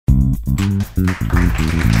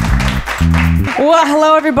Well,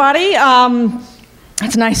 hello everybody.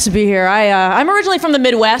 It's nice to be here. I'm originally from the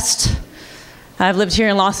Midwest. I've lived here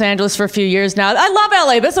in Los Angeles for a few years now. I love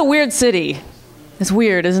LA, but it's a weird city. It's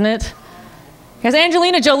weird, isn't it? Because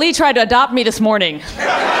Angelina Jolie tried to adopt me this morning.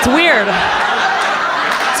 It's weird.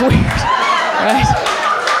 It's weird, right?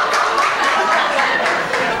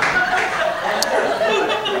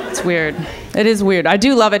 It's weird. It is weird. I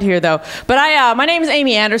do love it here, though. But my name is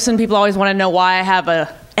Amy Anderson. People always want to know why I have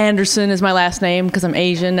Anderson as my last name, because I'm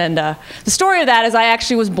Asian. And the story of that is I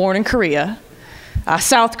actually was born in Korea.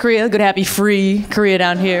 South Korea, good, happy, free Korea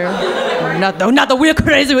down here. Not the we're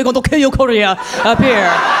crazy, we're going to kill you, Korea, up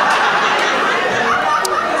here.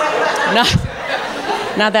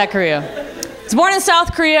 Not that Korea. I was born in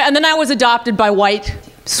South Korea, and then I was adopted by white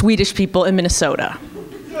Swedish people in Minnesota.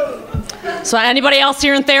 So anybody else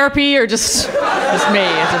here in therapy, or just me?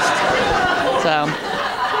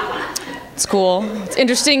 It's cool. It's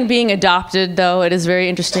interesting being adopted, though. It is very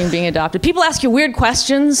interesting being adopted. People ask you weird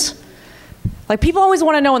questions. Like, people always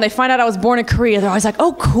want to know when they find out I was born in Korea. They're always like,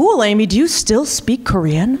 oh, cool, Amy, do you still speak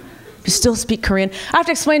Korean? Do you still speak Korean? I have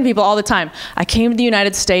to explain to people all the time. I came to the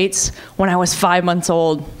United States when I was 5 months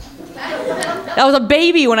old. I was a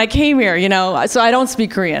baby when I came here, you know, so I don't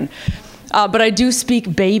speak Korean. But I do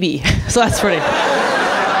speak baby, so that's pretty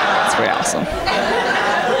awesome.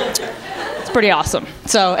 It's pretty awesome.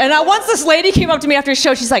 So, and once this lady came up to me after a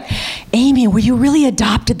show, she's like, Amy, were you really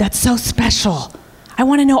adopted? That's so special. I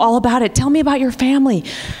want to know all about it. Tell me about your family.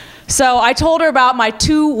 So I told her about my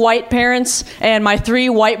 2 white parents and my 3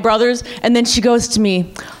 white brothers, and then she goes to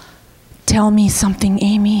me, tell me something,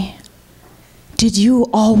 Amy. Did you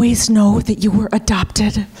always know that you were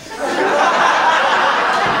adopted?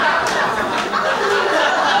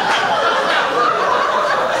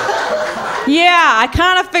 Yeah, I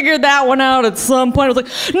kind of figured that one out at some point. I was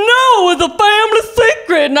like, no, it's a family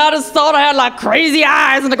secret. And I just thought I had like crazy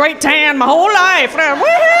eyes and a great tan my whole life.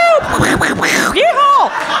 Woohoo! Yeehaw!